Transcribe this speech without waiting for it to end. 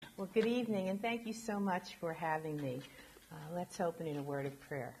Well, good evening, and thank you so much for having me. Let's open in a word of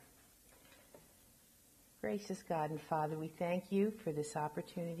prayer. Gracious God and Father, we thank you for this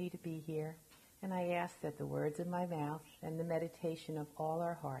opportunity to be here, and I ask that the words of my mouth and the meditation of all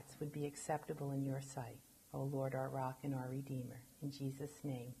our hearts would be acceptable in your sight, O Lord, our rock and our Redeemer. In Jesus'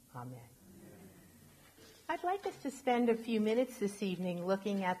 name, amen. I'd like us to spend a few minutes this evening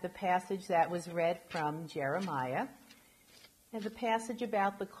looking at the passage that was read from Jeremiah, and the passage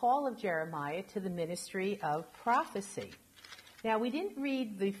about the call of Jeremiah to the ministry of prophecy. Now, we didn't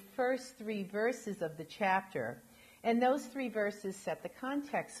read the first 3 verses of the chapter, and those 3 verses set the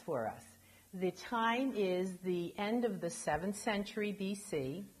context for us. The time is the end of the 7th century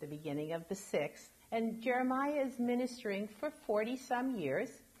BC, the beginning of the 6th, and Jeremiah is ministering for 40-some years,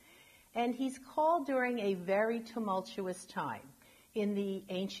 and he's called during a very tumultuous time. In the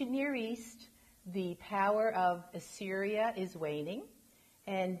ancient Near East, the power of Assyria is waning,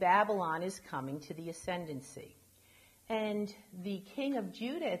 and Babylon is coming to the ascendancy. And the king of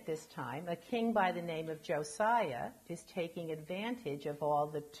Judah at this time, a king by the name of Josiah, is taking advantage of all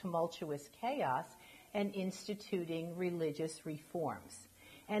the tumultuous chaos and instituting religious reforms.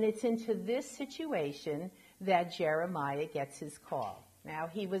 And it's into this situation that Jeremiah gets his call. Now,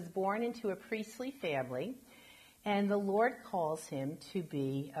 he was born into a priestly family, and the Lord calls him to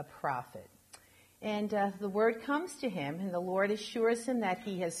be a prophet. And the word comes to him, and the Lord assures him that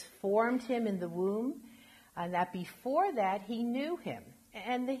he has formed him in the womb, and that before that he knew him.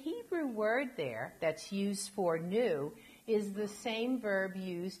 And the Hebrew word there that's used for knew is the same verb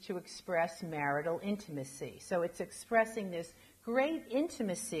used to express marital intimacy. So it's expressing this great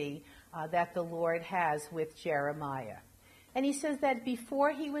intimacy that the Lord has with Jeremiah. And he says that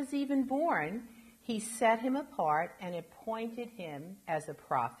before he was even born, he set him apart and appointed him as a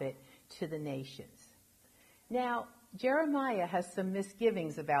prophet to the nations. Now, Jeremiah has some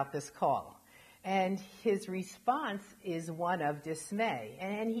misgivings about this call, and his response is one of dismay,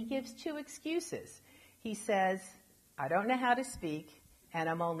 and he gives 2 excuses. He says, I don't know how to speak, and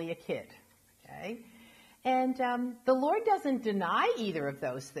I'm only a kid, okay? And the Lord doesn't deny either of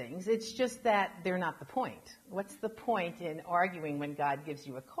those things. It's just that they're not the point. What's the point in arguing when God gives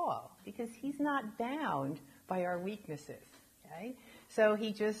you a call? Because he's not bound by our weaknesses, okay? So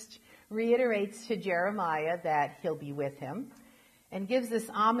he just reiterates to Jeremiah that he'll be with him and gives this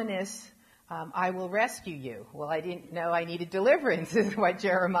ominous, I will rescue you. Well, I didn't know I needed deliverance is what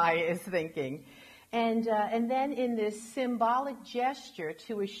Jeremiah is thinking. And then in this symbolic gesture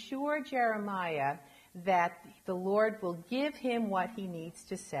to assure Jeremiah that the Lord will give him what he needs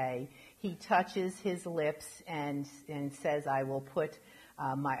to say, he touches his lips and says, I will put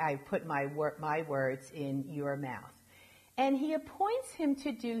my words in your mouth. And he appoints him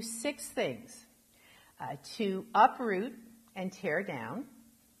to do 6 things: to uproot and tear down,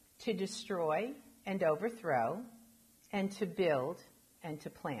 to destroy and overthrow, and to build and to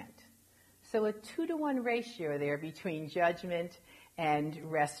plant. So a 2-to-1 ratio there between judgment and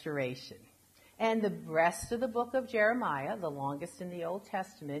restoration. And the rest of the book of Jeremiah, the longest in the Old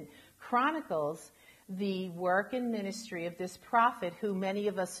Testament, chronicles the work and ministry of this prophet who many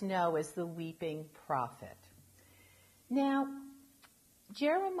of us know as the weeping prophet. Now,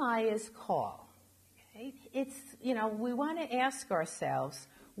 Jeremiah's call, okay, it's, we want to ask ourselves,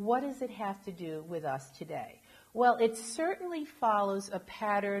 what does it have to do with us today? Well, it certainly follows a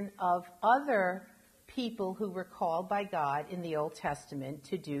pattern of other people who were called by God in the Old Testament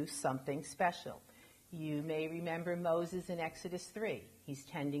to do something special. You may remember Moses in Exodus 3. He's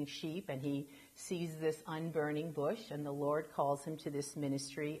tending sheep and he sees this unburning bush, and the Lord calls him to this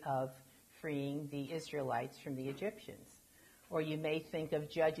ministry of freeing the Israelites from the Egyptians. Or you may think of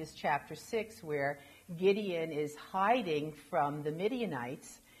Judges chapter 6, where Gideon is hiding from the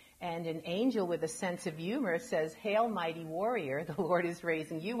Midianites, and an angel with a sense of humor says, Hail, mighty warrior, the Lord is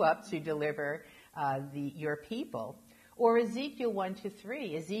raising you up to deliver your people. Or Ezekiel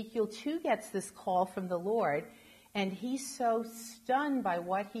 1-3. Ezekiel too gets this call from the Lord, and he's so stunned by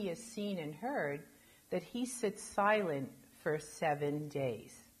what he has seen and heard that he sits silent for 7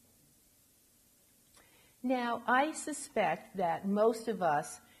 days. Now, I suspect that most of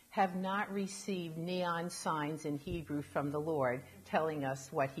us have not received neon signs in Hebrew from the Lord telling us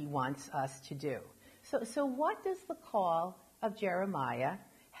what he wants us to do. So what does the call of Jeremiah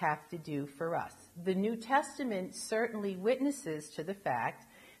have to do for us? The New Testament certainly witnesses to the fact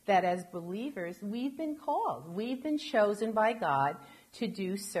that as believers, we've been called. We've been chosen by God to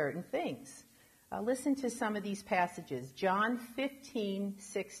do certain things. Listen to some of these passages. John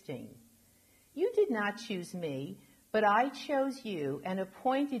 15:16. You did not choose me, but I chose you and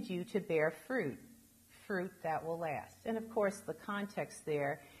appointed you to bear fruit that will last. And of course, the context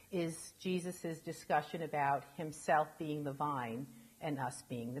there is Jesus' discussion about himself being the vine and us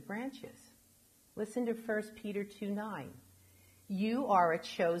being the branches. Listen to 1 Peter 2:9. You are a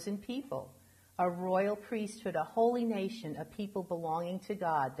chosen people, a royal priesthood, a holy nation, a people belonging to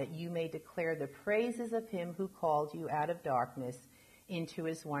God, that you may declare the praises of him who called you out of darkness into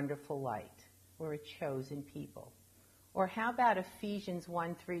his wonderful light. We're a chosen people. Or how about Ephesians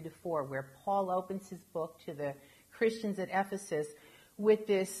 1:3-4, where Paul opens his book to the Christians at Ephesus with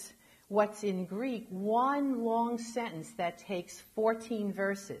this, what's in Greek, one long sentence that takes 14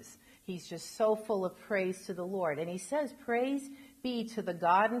 verses. He's just so full of praise to the Lord. And he says, praise be to the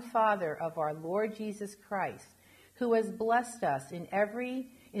God and Father of our Lord Jesus Christ, who has blessed us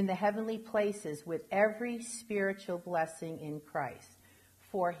in the heavenly places with every spiritual blessing in Christ.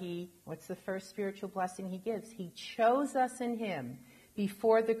 For what's the first spiritual blessing he gives? He chose us in him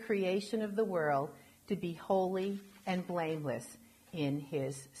before the creation of the world to be holy and blameless in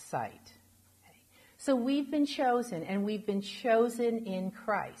his sight. Okay. So we've been chosen, and we've been chosen in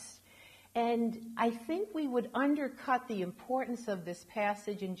Christ. And I think we would undercut the importance of this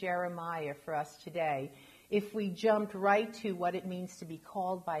passage in Jeremiah for us today if we jumped right to what it means to be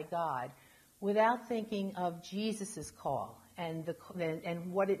called by God without thinking of Jesus' call and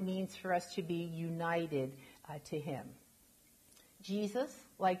what it means for us to be united to him. Jesus,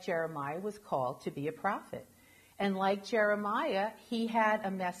 like Jeremiah, was called to be a prophet. And like Jeremiah, he had a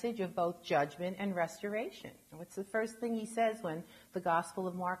message of both judgment and restoration. What's the first thing he says when the Gospel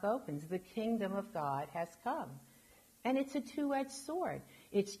of Mark opens? The kingdom of God has come. And it's a two-edged sword.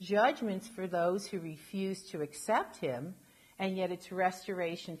 It's judgments for those who refuse to accept him, and yet it's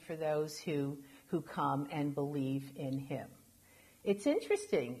restoration for those who come and believe in him. It's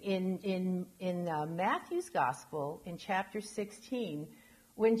interesting, in Matthew's Gospel, in chapter 16,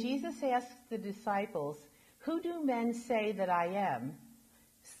 when Jesus asks the disciples, who do men say that I am?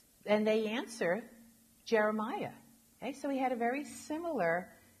 And they answer, Jeremiah. Okay, so he had a very similar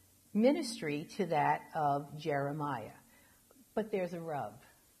ministry to that of Jeremiah. But there's a rub.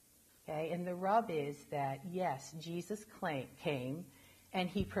 Okay, and the rub is that, yes, Jesus came and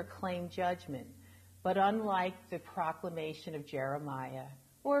he proclaimed judgment. But unlike the proclamation of Jeremiah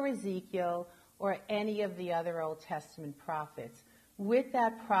or Ezekiel or any of the other Old Testament prophets, with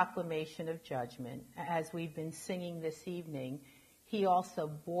that proclamation of judgment, as we've been singing this evening, he also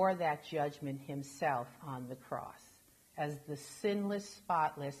bore that judgment himself on the cross as the sinless,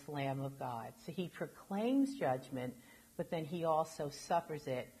 spotless Lamb of God. So he proclaims judgment, but then he also suffers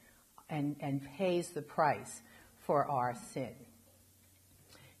it and pays the price for our sin.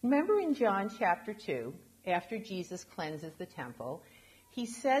 Remember in John chapter 2, after Jesus cleanses the temple, he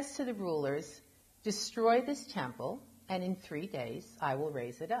says to the rulers, destroy this temple, and in 3 days I will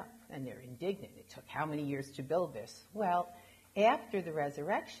raise it up. And they're indignant. It took how many years to build this? Well, after the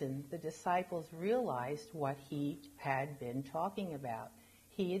resurrection, the disciples realized what he had been talking about.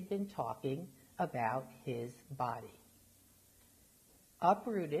 He had been talking about his body.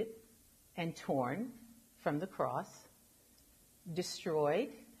 Uprooted and torn from the cross, destroyed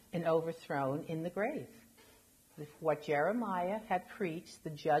and overthrown in the grave. What Jeremiah had preached, the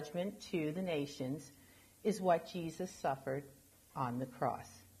judgment to the nations, is what Jesus suffered on the cross.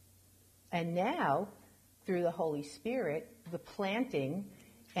 And now, through the Holy Spirit, the planting,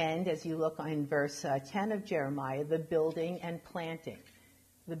 and as you look in verse 10 of Jeremiah, the building and planting.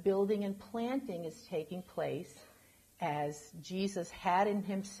 The building and planting is taking place as Jesus had in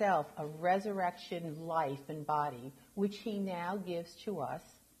himself a resurrection life and body, which he now gives to us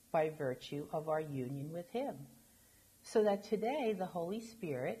by virtue of our union with him. So that today the Holy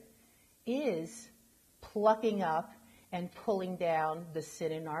Spirit is plucking up and pulling down the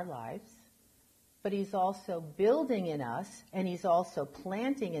sin in our lives, but he's also building in us, and he's also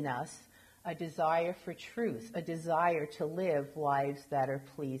planting in us a desire for truth, a desire to live lives that are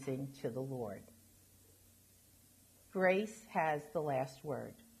pleasing to the Lord. Grace has the last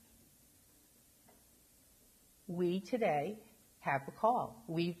word. We today have a call.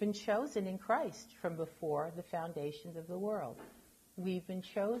 We've been chosen in Christ from before the foundations of the world. We've been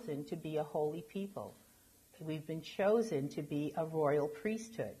chosen to be a holy people. We've been chosen to be a royal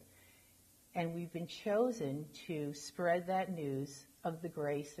priesthood. And we've been chosen to spread that news of the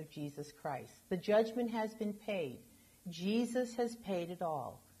grace of Jesus Christ. The judgment has been paid. Jesus has paid it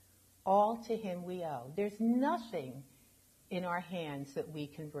all. All to him we owe. There's nothing in our hands that we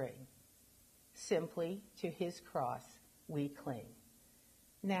can bring. Simply to his cross we cling.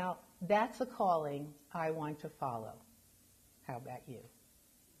 Now, that's a calling I want to follow. How about you?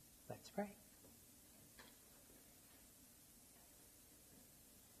 Let's pray.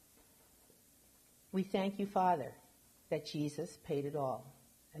 We thank you, Father, that Jesus paid it all.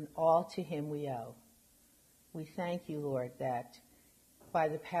 and all to him we owe. We thank you, Lord, that by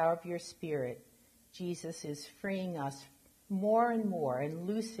the power of your Spirit, Jesus is freeing us more and more and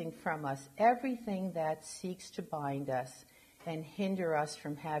loosing from us everything that seeks to bind us and hinder us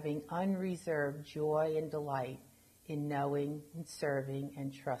from having unreserved joy and delight in knowing and serving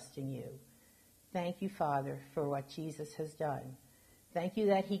and trusting you. Thank you, Father, for what Jesus has done. Thank you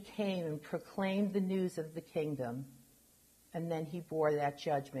that he came and proclaimed the news of the kingdom, and then he bore that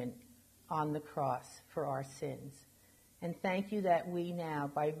judgment on the cross for our sins. And thank you that we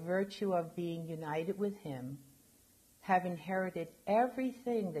now, by virtue of being united with him, have inherited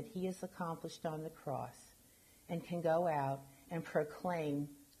everything that he has accomplished on the cross and can go out and proclaim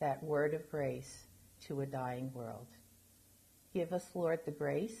that word of grace to a dying world. Give us, Lord, the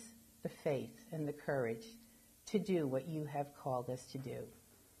grace, the faith, and the courage to do what you have called us to do.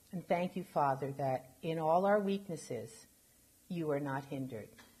 And thank you, Father, that in all our weaknesses, you are not hindered.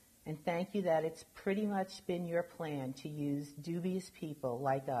 And thank you that it's pretty much been your plan to use dubious people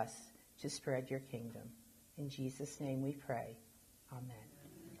like us to spread your kingdom. In Jesus' name we pray. Amen.